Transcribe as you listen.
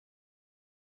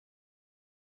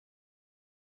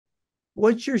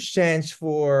what's your sense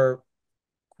for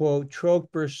quote troch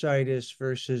bursitis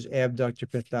versus abductor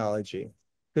pathology?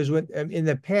 Because when in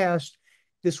the past,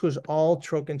 this was all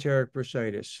trochanteric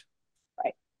bursitis.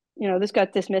 Right. This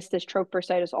got dismissed as troch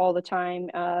bursitis all the time.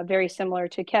 Very similar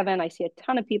to Kevin. I see a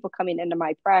ton of people coming into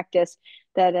my practice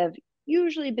that have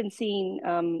usually been seeing,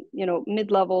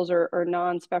 mid-levels or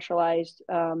non-specialized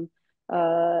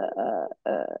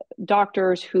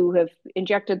doctors who have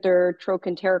injected their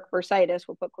trochanteric bursitis,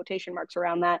 we'll put quotation marks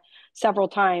around that, several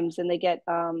times, and they get,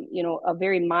 a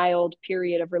very mild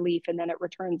period of relief, and then it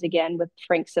returns again with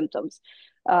frank symptoms.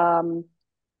 Um,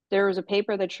 there was a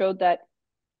paper that showed that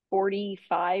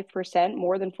 45%,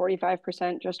 more than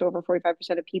 45%, just over 45%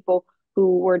 of people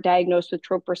who were diagnosed with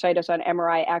troch bursitis on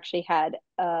MRI actually had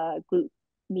glute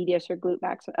medius or glute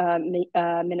max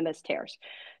minimus tears.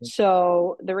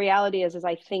 So the reality is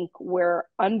I think we're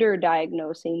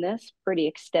underdiagnosing this pretty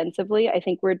extensively. I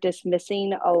think we're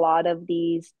dismissing a lot of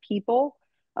these people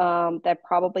that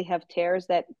probably have tears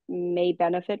that may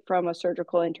benefit from a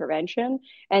surgical intervention.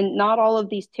 And not all of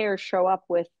these tears show up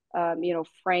with,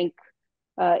 frank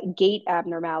gait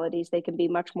abnormalities. They can be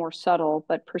much more subtle,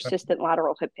 but persistent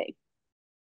lateral hip pain.